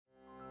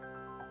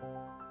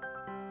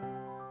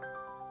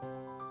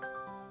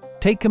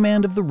Take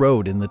command of the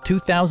road in the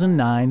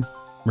 2009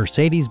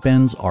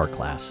 Mercedes-Benz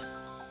R-Class.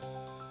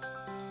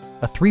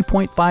 A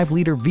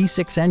 3.5-liter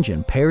V6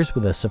 engine pairs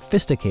with a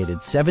sophisticated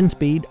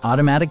 7-speed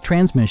automatic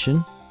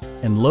transmission,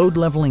 and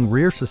load-leveling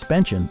rear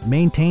suspension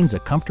maintains a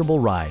comfortable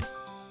ride.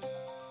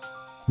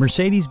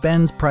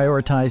 Mercedes-Benz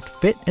prioritized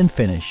fit and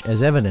finish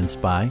as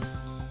evidenced by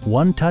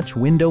one-touch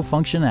window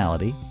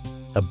functionality,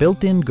 a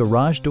built-in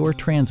garage door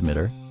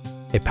transmitter,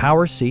 a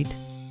power seat,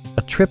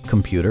 a trip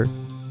computer,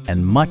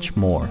 and much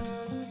more.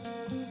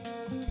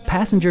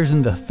 Passengers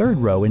in the third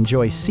row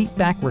enjoy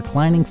seat-back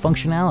reclining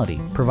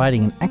functionality,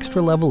 providing an extra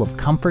level of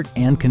comfort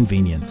and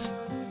convenience.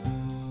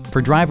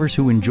 For drivers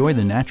who enjoy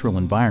the natural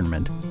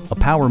environment, a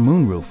power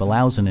moonroof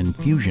allows an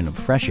infusion of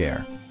fresh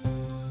air.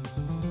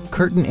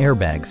 Curtain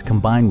airbags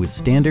combine with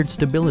standard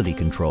stability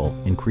control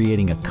in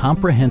creating a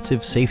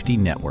comprehensive safety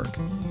network.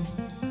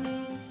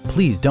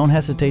 Please don't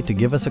hesitate to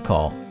give us a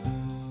call.